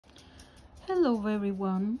Hello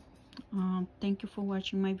everyone, thank you for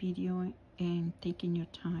watching my video and taking your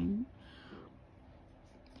time.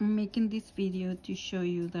 I'm making this video to show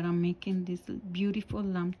you that I'm making this beautiful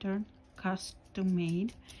lantern, custom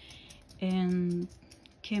made, and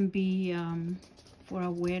can be for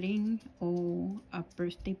a wedding or a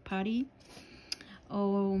birthday party.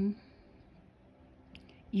 You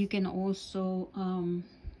can also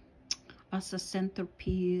as a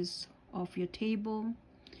centerpiece of your table.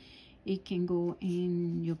 It can go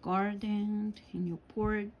in your garden, in your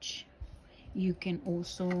porch. You can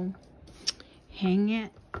also hang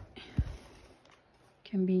it.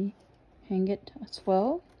 Can be hang it as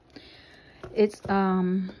well. It's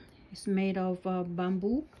made of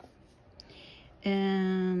bamboo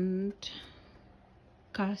and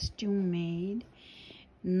custom made,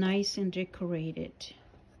 nice and decorated.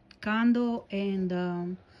 Candle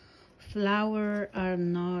and flower are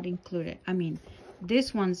not included. I mean,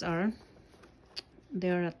 these ones are,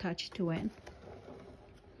 they're attached to it.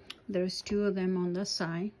 There's two of them on the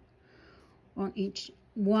side,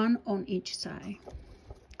 one on each side.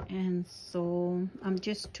 And so I'm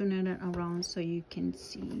just turning it around so you can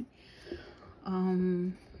see.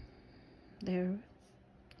 There,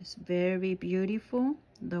 it's very beautiful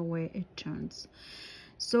the way it turns.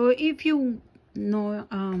 So if you know,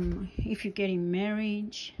 if you're getting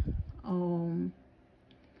married,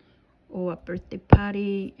 or a birthday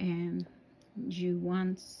party and you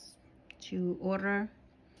want to order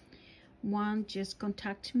one, just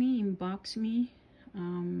contact me, inbox me.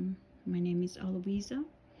 My name is Aloisa.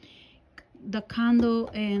 The candle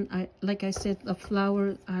and like I said, the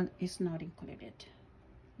flower is not included,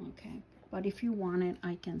 okay? But if you want it,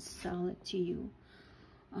 I can sell it to you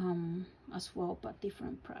as well, but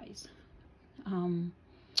different price.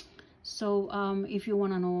 If you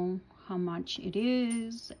want to know how much it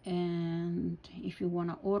is, and if you want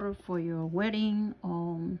to order for your wedding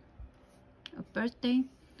or a birthday,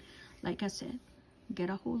 like I said, get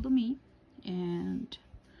a hold of me and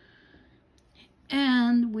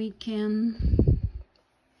we can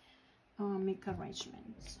make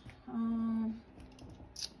arrangements.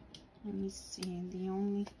 Let me see, the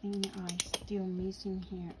only thing I'm still missing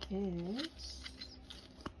here is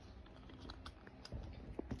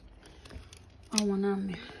I want to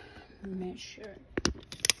measure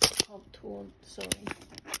how tall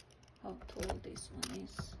this one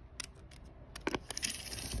is.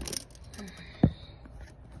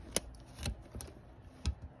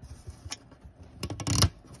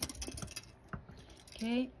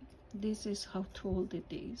 Okay, this is how tall it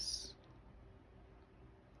is.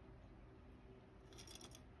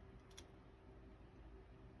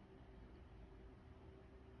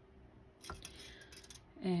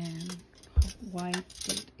 And how wide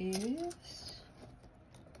it is.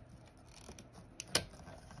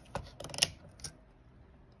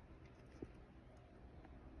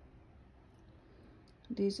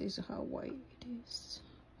 This is how wide it is.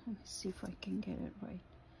 Let me see if I can get it right.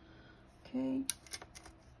 Okay.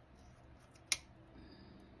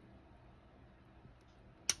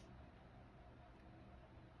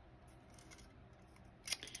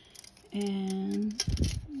 And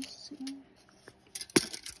let's see.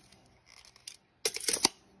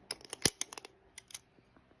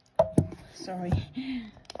 Sorry,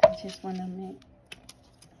 I just want to make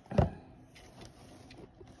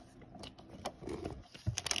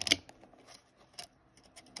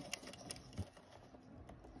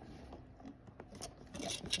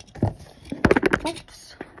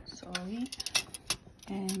oops, sorry,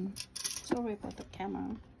 and sorry about the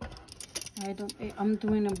camera. I'm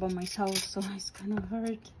doing it by myself, so it's kind of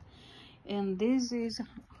hard. And this is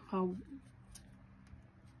how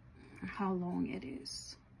long it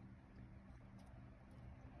is.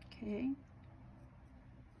 Okay.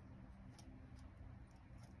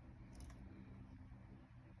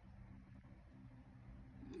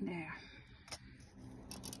 There.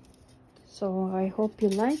 So I hope you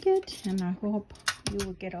like it, and I hope you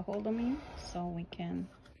will get a hold of me so we can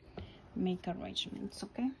make arrangements,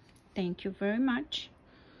 okay? Thank you very much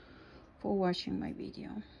for watching my video.